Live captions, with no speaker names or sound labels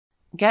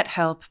Get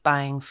help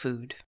buying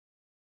food.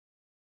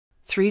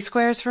 3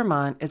 Squares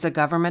Vermont is a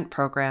government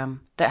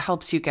program that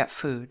helps you get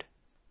food.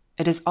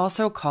 It is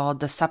also called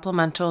the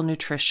Supplemental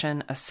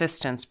Nutrition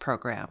Assistance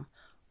Program,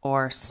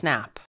 or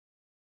SNAP.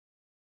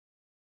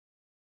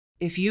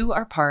 If you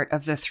are part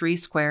of the 3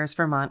 Squares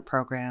Vermont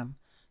program,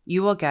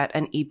 you will get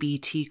an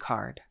EBT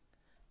card.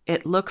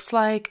 It looks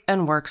like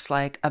and works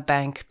like a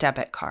bank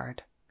debit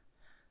card.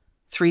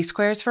 3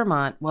 Squares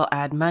Vermont will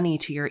add money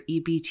to your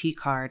EBT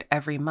card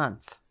every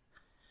month.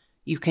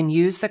 You can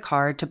use the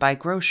card to buy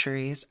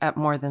groceries at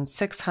more than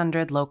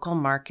 600 local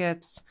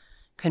markets,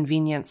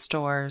 convenience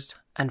stores,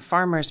 and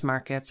farmers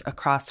markets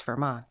across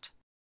Vermont.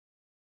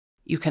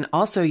 You can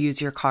also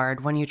use your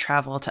card when you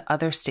travel to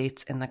other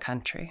states in the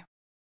country.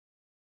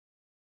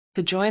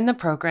 To join the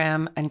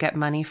program and get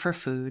money for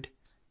food,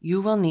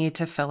 you will need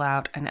to fill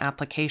out an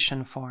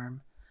application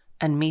form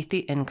and meet the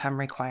income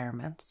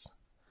requirements.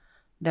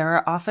 There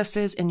are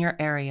offices in your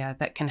area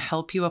that can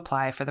help you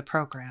apply for the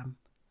program.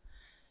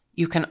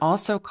 You can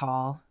also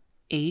call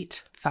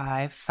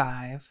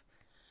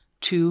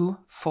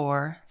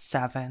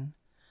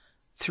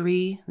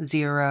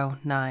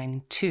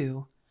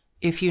 855-247-3092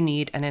 if you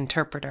need an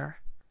interpreter.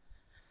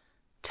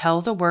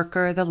 Tell the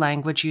worker the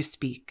language you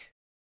speak.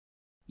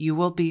 You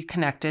will be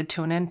connected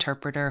to an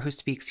interpreter who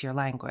speaks your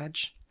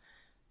language.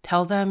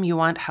 Tell them you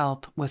want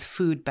help with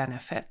food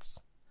benefits.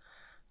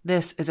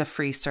 This is a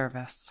free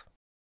service.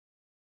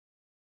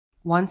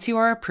 Once you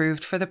are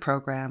approved for the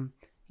program,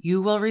 you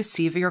will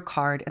receive your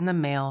card in the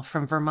mail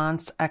from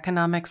Vermont's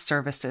Economic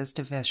Services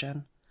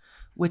Division,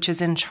 which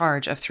is in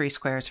charge of 3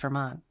 Squares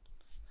Vermont.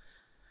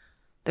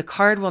 The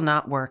card will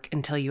not work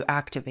until you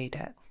activate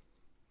it.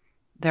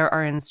 There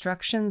are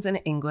instructions in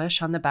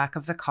English on the back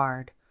of the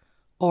card,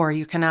 or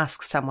you can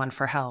ask someone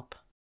for help.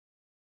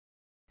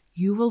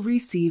 You will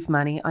receive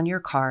money on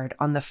your card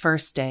on the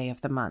first day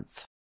of the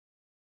month.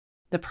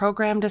 The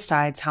program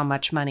decides how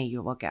much money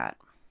you will get.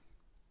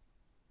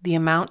 The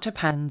amount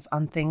depends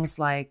on things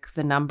like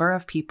the number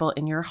of people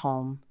in your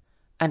home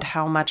and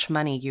how much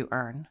money you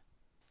earn.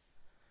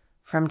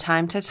 From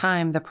time to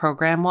time, the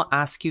program will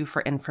ask you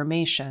for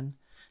information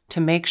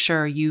to make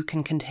sure you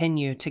can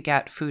continue to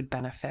get food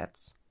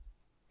benefits.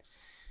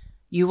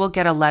 You will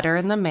get a letter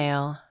in the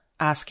mail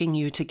asking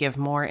you to give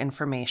more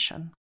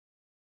information.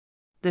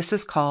 This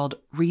is called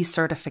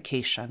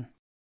recertification.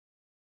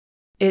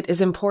 It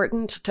is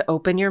important to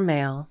open your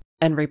mail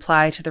and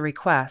reply to the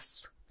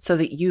requests so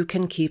that you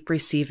can keep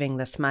receiving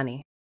this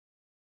money.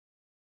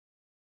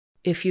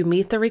 If you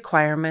meet the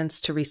requirements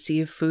to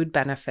receive food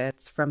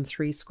benefits from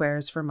 3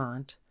 Squares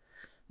Vermont,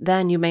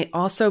 then you may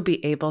also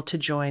be able to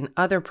join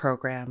other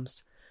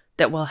programs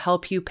that will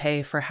help you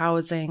pay for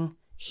housing,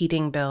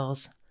 heating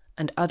bills,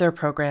 and other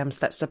programs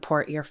that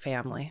support your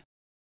family.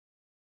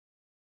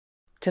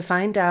 To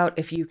find out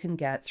if you can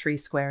get 3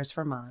 Squares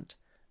Vermont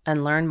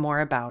and learn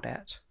more about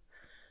it,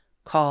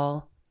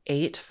 call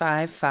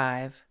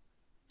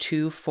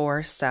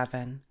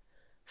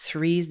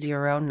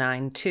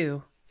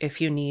 855-247-3092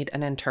 if you need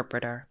an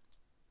interpreter.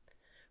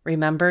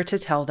 Remember to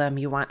tell them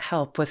you want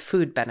help with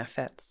food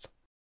benefits.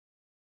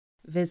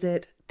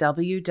 Visit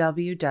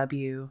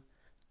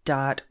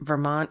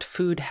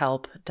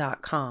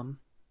www.vermontfoodhelp.com.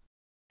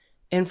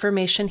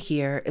 Information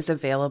here is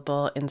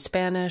available in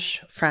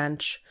Spanish,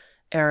 French,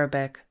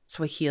 Arabic,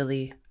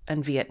 Swahili,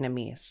 and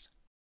Vietnamese.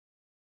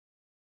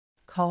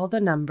 Call the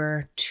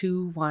number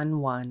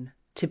 211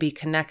 to be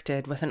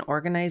connected with an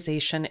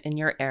organization in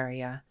your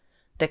area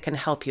that can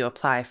help you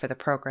apply for the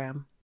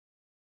program.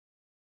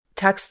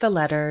 Text the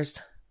letters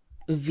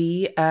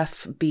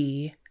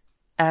VFB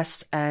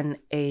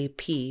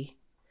SNAP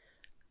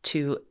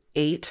to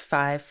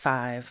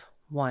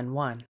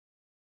 85511.